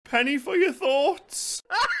Penny for your thoughts.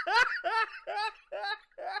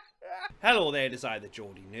 Hello there, it is I, the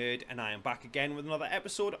Geordie Nerd, and I am back again with another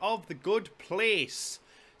episode of The Good Place.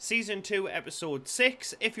 Season 2, Episode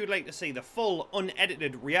 6. If you'd like to see the full,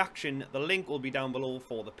 unedited reaction, the link will be down below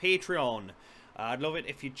for the Patreon. I'd love it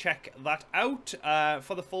if you check that out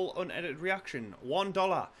for the full, unedited reaction.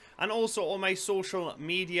 $1. And also all my social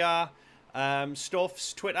media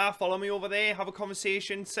stuffs, Twitter, follow me over there, have a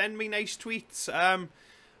conversation, send me nice tweets.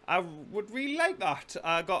 I would really like that.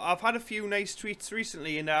 I've had a few nice tweets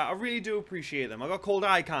recently, and I really do appreciate them. I got called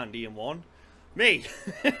eye candy in one. Me.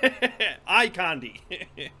 Eye candy.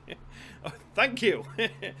 Oh, thank you.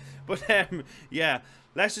 But yeah,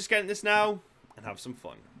 let's just get into this now and have some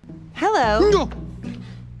fun. Hello.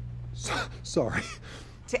 Sorry.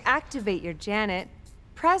 To activate your Janet,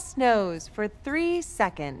 press nose for 3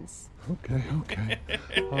 seconds. Okay.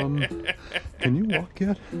 Can you walk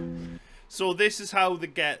yet? So this is how they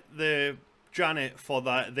get the Janet for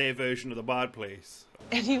their version of The Bad Place.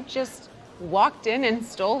 And you just walked in and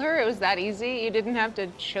stole her? It was that easy? You didn't have to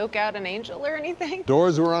choke out an angel or anything?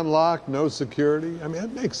 Doors were unlocked, no security. I mean,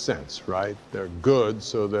 it makes sense, right? They're good,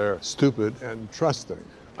 so they're stupid and trusting.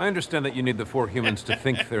 I understand that you need the 4 humans to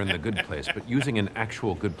think they're in the good place, but using an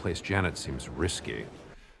actual good place Janet seems risky.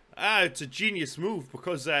 It's a genius move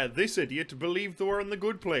because this idiot believed they were in the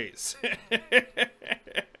good place.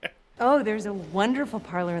 Oh, there's a wonderful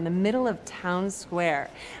parlor in the middle of town square.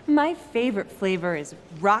 My favorite flavor is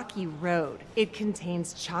Rocky Road. It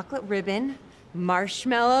contains chocolate ribbon,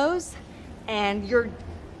 marshmallows, and your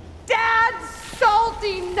dad's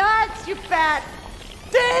salty nuts, you fat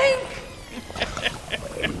stink!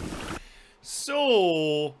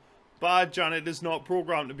 So, bad Janet is not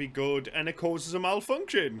programmed to be good, and it causes a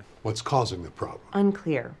malfunction. What's causing the problem?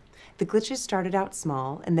 Unclear. The glitches started out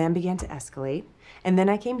small and then began to escalate. And then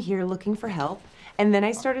I came here looking for help. And then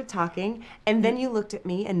I started talking. And then you looked at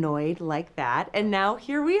me annoyed like that. And now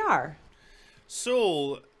here we are.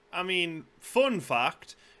 So, I mean, fun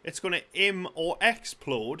fact, it's going to im or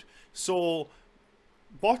explode. So,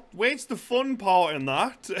 where's the fun part in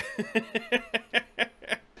that?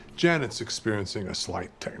 Janet's experiencing a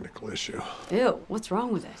slight technical issue. Ew, what's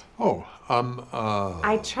wrong with it? Oh,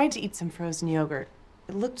 I tried to eat some frozen yogurt.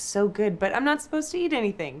 It looked so good, but I'm not supposed to eat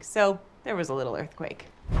anything. So there was a little earthquake.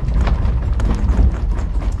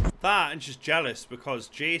 That, and she's jealous because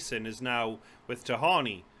Jason is now with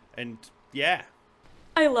Tahani. And yeah.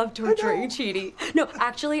 I love torturing Chidi. No,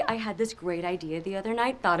 actually, I had this great idea the other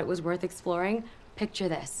night. Thought it was worth exploring. Picture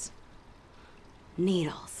this.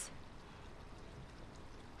 Needles.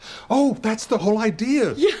 Oh, that's the whole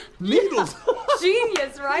idea. Yeah. Needles.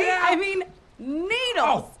 Genius, right? Yeah. I mean, needles.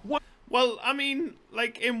 Oh, what? Well, I mean,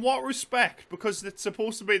 like, in what respect? Because it's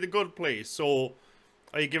supposed to be the good place, so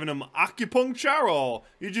are you giving him acupuncture, or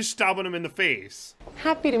you're just stabbing him in the face?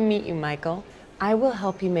 Happy to meet you, Michael. I will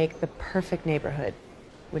help you make the perfect neighborhood.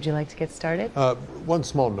 Would you like to get started? One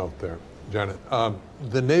small note there, Janet.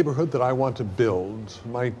 The neighborhood that I want to build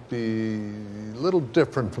might be a little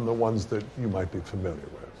different from the ones that you might be familiar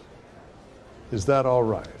with. Is that all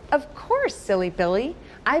right? Of course, silly Billy.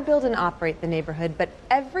 I build and operate the neighborhood, but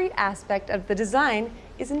every aspect of the design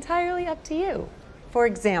is entirely up to you. For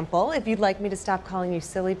example, if you'd like me to stop calling you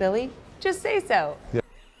silly Billy, just say so. Yeah.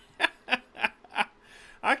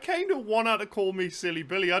 I kind of want her to call me silly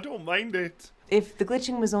Billy. I don't mind it. If the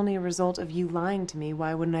glitching was only a result of you lying to me,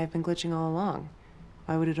 why wouldn't I have been glitching all along?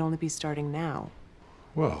 Why would it only be starting now?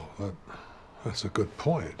 Well, that's a good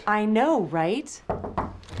point. I know, right?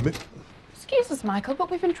 Excuse us, Michael,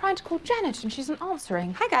 but we've been trying to call Janet and she's not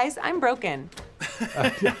answering. Hi, guys. I'm broken.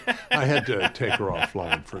 I had to take her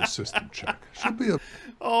offline for a system check. Should be a...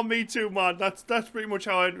 Oh, me too, man. That's pretty much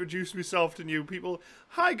how I introduce myself to new people.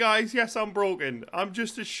 Hi, guys. Yes, I'm broken. I'm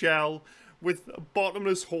just a shell with a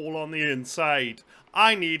bottomless hole on the inside.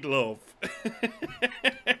 I need love.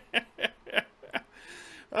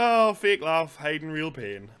 Oh, fake laugh, hiding real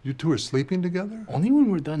pain. You two are sleeping together? Only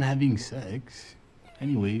when we're done having sex.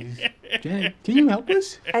 Anyways, Janet, can you help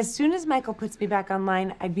us? As soon as Michael puts me back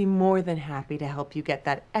online, I'd be more than happy to help you get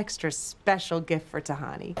that extra special gift for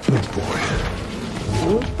Tahani.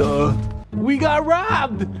 What the? We got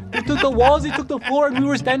robbed! They took the walls, they took the floor, and we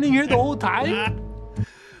were standing here the whole time?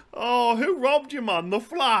 Oh, who robbed you, man? The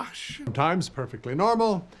Flash. Time's perfectly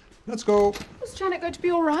normal. Let's go. Was Janet going to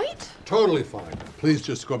be all right? Totally fine. Please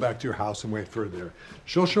just go back to your house and wait for her there.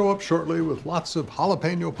 She'll show up shortly with lots of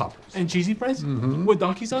jalapeno poppers. And cheesy fries? With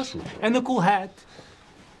donkey sauce? And a cool hat.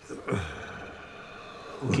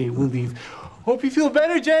 Okay, we'll leave. Hope you feel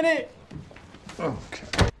better, Janet.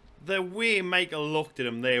 Okay. The way Michael looked at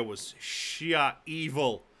him there was sheer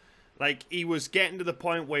evil. Like, he was getting to the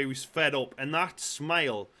point where he was fed up, and that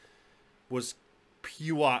smile was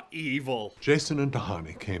pure evil. Jason and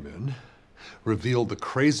Tahani came in, revealed the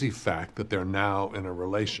crazy fact that they're now in a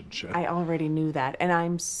relationship. I already knew that, and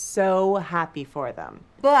I'm so happy for them.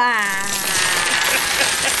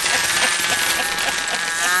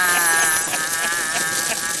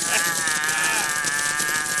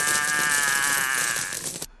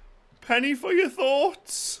 Penny for your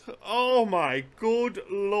thoughts? Oh my good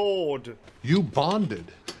lord. You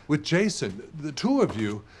bonded with Jason. The two of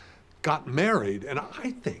you got married, and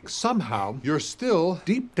I think somehow you're still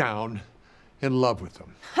deep down in love with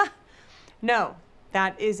him. No,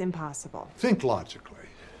 that is impossible. Think logically.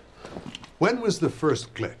 When was the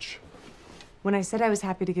first glitch? When I said I was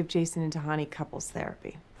happy to give Jason and Tahani couples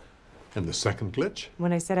therapy. And the second glitch?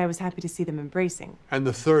 When I said I was happy to see them embracing. And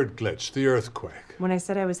the third glitch, the earthquake? When I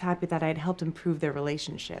said I was happy that I'd helped improve their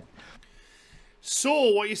relationship.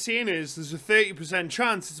 So, what you're saying is there's a 30%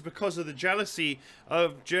 chance it's because of the jealousy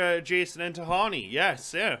of Jason and Tahani.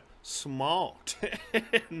 Yes, yeah. Smart.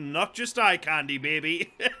 Not just eye candy,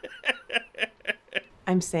 baby.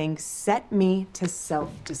 I'm saying set me to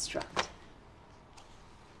self-destruct.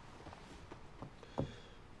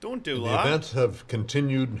 Don't do In the that. event of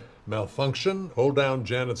continued malfunction, hold down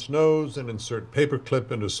Janet's nose and insert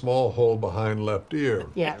paperclip into small hole behind left ear.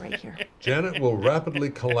 Yeah, right here. Janet will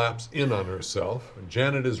rapidly collapse in on herself.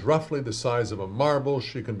 Janet is roughly the size of a marble.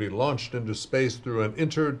 She can be launched into space through an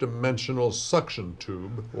interdimensional suction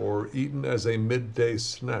tube or eaten as a midday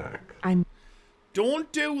snack.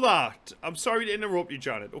 Don't do that. I'm sorry to interrupt you,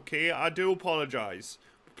 Janet, okay? I do apologize.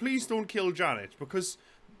 But please don't kill Janet, because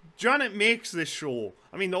Janet makes this show.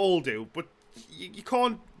 I mean, they all do, but you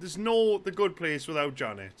can't... There's no The Good Place without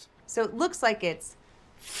Janet. So it looks like it's...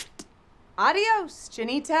 Adios,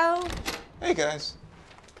 Janito. Hey, guys.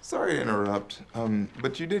 Sorry to interrupt,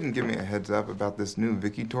 but you didn't give me a heads up about this new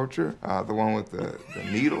Vicky torture, the one with the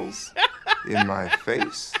needles in my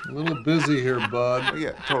face. A little busy here, bud. Oh,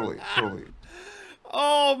 yeah, totally.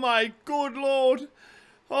 Oh my good lord.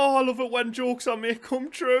 Oh, I love it when jokes I make come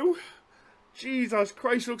true. Jesus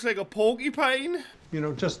Christ, looks like a porcupine. You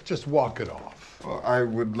know, just walk it off. Well, I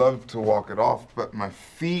would love to walk it off, but my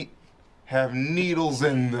feet have needles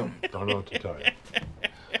in them. Don't know what to tell you.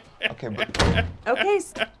 Okay, but... Okay.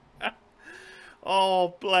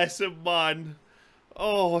 Oh, bless him, man.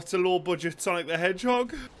 Oh, it's a low-budget Sonic the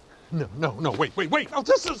Hedgehog. No, wait. Oh,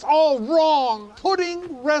 this is all wrong.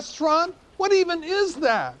 Pudding restaurant? What even is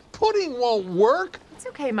that? Pudding won't work. It's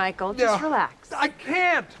okay, Michael. Just relax. I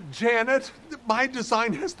can't, Janet. My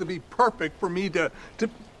design has to be perfect for me to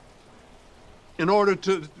in order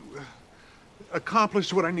to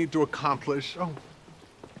accomplish what I need to accomplish. Oh.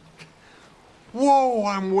 Whoa,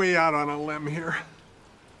 I'm way out on a limb here.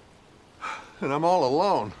 And I'm all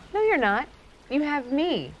alone. No, you're not. You have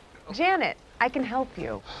me. Janet, I can help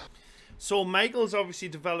you. So Michael's obviously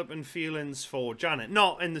developing feelings for Janet.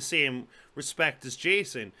 Not in the same respect as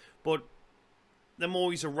Jason, but the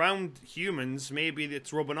more he's around humans, maybe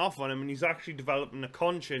it's rubbing off on him and he's actually developing a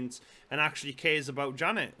conscience and actually cares about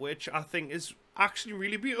Janet, which I think is actually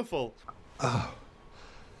really beautiful. Oh,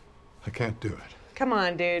 I can't do it. Come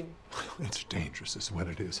on, dude. It's dangerous is what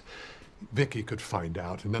it is. Vicky could find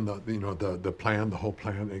out, and then the plan, the whole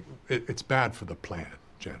plan, it's bad for the plan,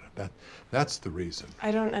 Janet. That's the reason.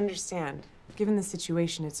 I don't understand. Given the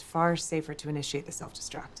situation, it's far safer to initiate the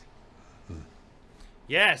self-destruct.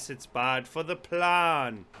 Yes, it's bad for the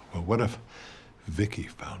plan. Well, what if Vicky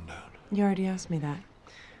found out? You already asked me that.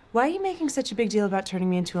 Why are you making such a big deal about turning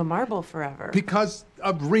me into a marble forever? Because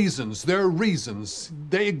of reasons. There are reasons.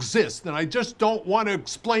 They exist, and I just don't want to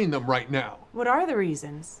explain them right now. What are the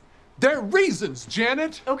reasons? They're reasons,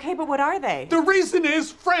 Janet! Okay, but what are they? The reason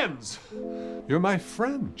is friends! You're my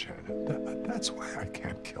friend, Janet. That's why I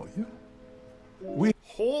can't kill you.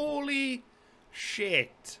 Holy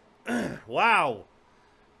shit. Wow.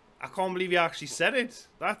 I can't believe you actually said it.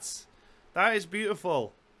 That is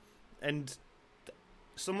beautiful. And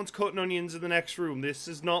someone's cutting onions in the next room. This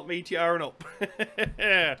is not me tearing up.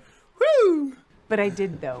 Woo! But I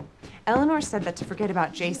did, though. Eleanor said that to forget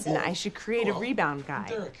about Jason, I should create a rebound guy.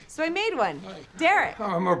 Derek. So I made one. Derek. Oh,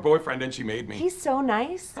 I'm her boyfriend and she made me. He's so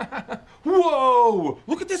nice. Whoa!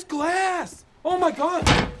 Look at this glass! Oh my god!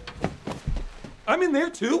 I'm in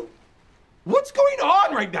there too? What's going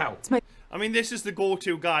on right now? I mean, this is the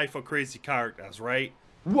go-to guy for crazy characters, right?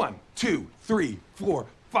 1, 2, 3, 4,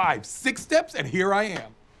 5, 6 steps, and here I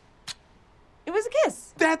am. It was a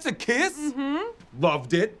kiss. That's a kiss? Mm-hmm.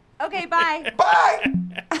 Loved it. Okay, bye. Bye!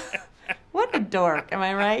 What a dork, am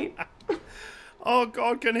I right? Oh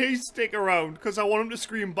god, can he stick around? Because I want him to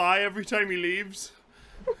scream bye every time he leaves.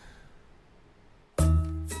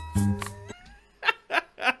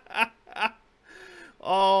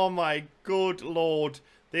 Oh my good lord.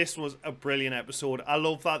 This was a brilliant episode. I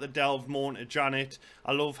love that they delved more into Janet.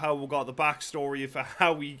 I love how we got the backstory for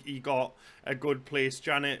how he got a good place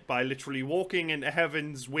Janet by literally walking into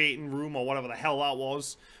Heaven's waiting room or whatever the hell that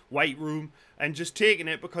was, white room, and just taking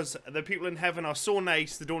it because the people in Heaven are so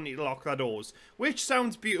nice they don't need to lock their doors. Which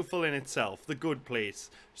sounds beautiful in itself. The good place.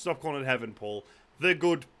 Stop calling it Heaven, Paul.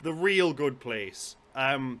 The real good place.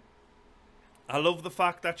 I love the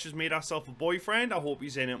fact that she's made herself a boyfriend. I hope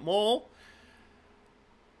he's in it more.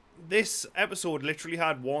 This episode literally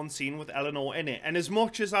had one scene with Eleanor in it, and as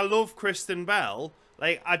much as I love Kristen Bell,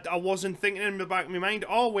 like I wasn't thinking in the back of my mind,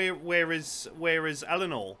 oh, where is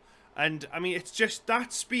Eleanor? And I mean, it's just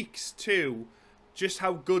that speaks to just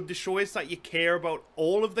how good the show is, that you care about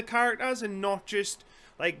all of the characters and not just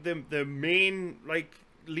like the main like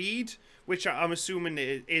lead, which I'm assuming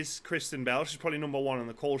is Kristen Bell. She's probably number 1 on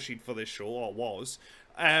the call sheet for this show, or was,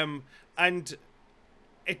 and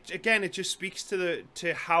it just speaks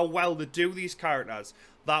to how well they do these characters,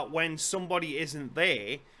 that when somebody isn't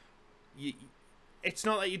there, it's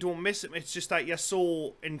not that you don't miss it, it's just that you're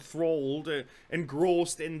so enthralled,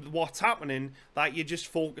 engrossed in what's happening, that you're just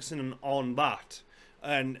focusing on that.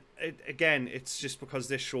 And it's just because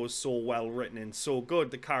this show is so well written and so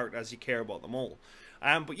good, the characters, you care about them all.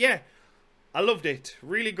 But yeah, I loved it.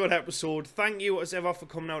 Really good episode. Thank you as ever for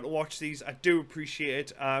coming out to watch these. I do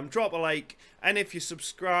appreciate it. Drop a like, and if you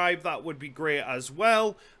subscribe, that would be great as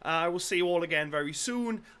well. I will see you all again very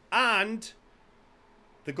soon, and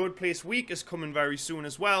the Good Place week is coming very soon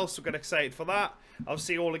as well, so get excited for that. I'll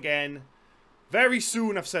see you all again very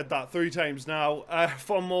soon. I've said that 3 times now,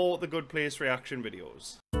 for more The Good Place reaction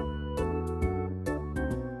videos.